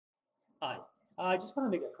I just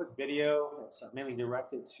want to make a quick video that's mainly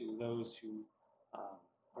directed to those who uh,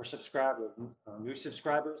 are subscribed or new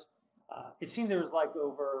subscribers. It seemed there was like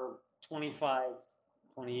over 25,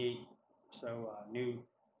 28 or so new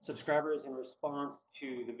subscribers in response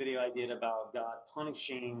to the video I did about God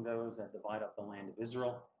punishing those that divide up the land of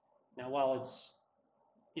Israel. Now, while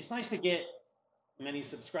it's nice to get many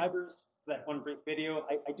subscribers for that one brief video,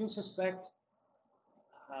 I do suspect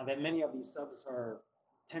that many of these subs are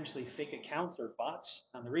potentially fake accounts or bots.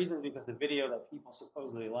 And the reason is because the video that people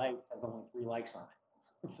supposedly liked has only 3 likes on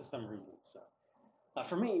it for some reason. So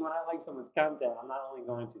for me, when I like someone's content, I'm not only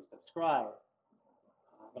going to subscribe,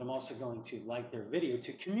 but I'm also going to like their video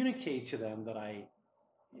to communicate to them that I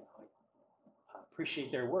appreciate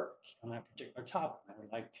their work on that particular topic. I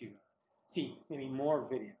would like to see maybe more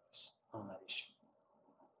videos on that issue.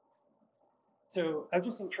 So I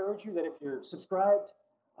just encourage you that if you're subscribed,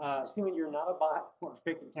 assuming you're not a bot or a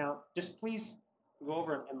fake account, just please go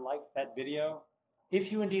over and like that video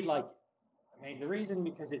if you indeed like it. Okay? The reason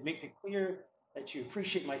because it makes it clear that you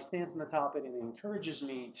appreciate my stance on the topic and it encourages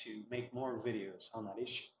me to make more videos on that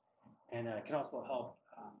issue. And it can also help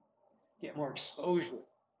get more exposure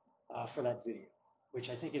for that video, which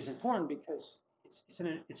I think is important because it's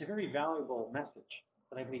a very valuable message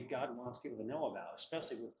that I believe God wants people to know about,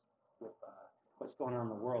 especially with what's going on in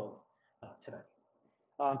the world today.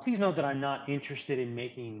 Please note that I'm not interested in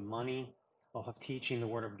making money off of teaching the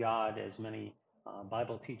Word of God as many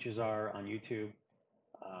Bible teachers are on YouTube.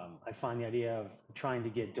 I find the idea of trying to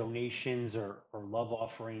get donations or love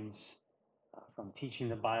offerings from teaching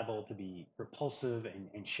the Bible to be repulsive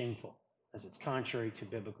and shameful, as it's contrary to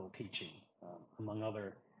biblical teaching. Among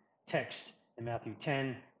other texts in Matthew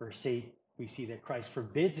 10, verse 8, we see that Christ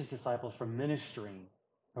forbids his disciples from ministering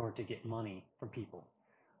in order to get money from people.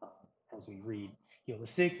 As we read, heal the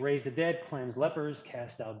sick, raise the dead, cleanse lepers,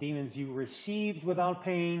 cast out demons. You received without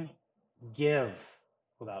paying, give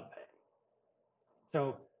without pay.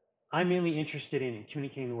 So I'm mainly interested in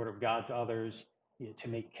communicating the Word of God to others, to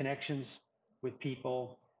make connections with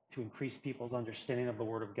people, to increase people's understanding of the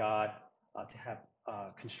Word of God, to have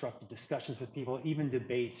constructive discussions with people, even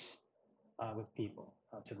debates with people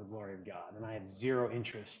to the glory of God. And I have zero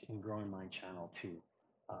interest in growing my channel to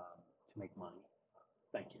make money.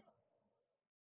 Thank you.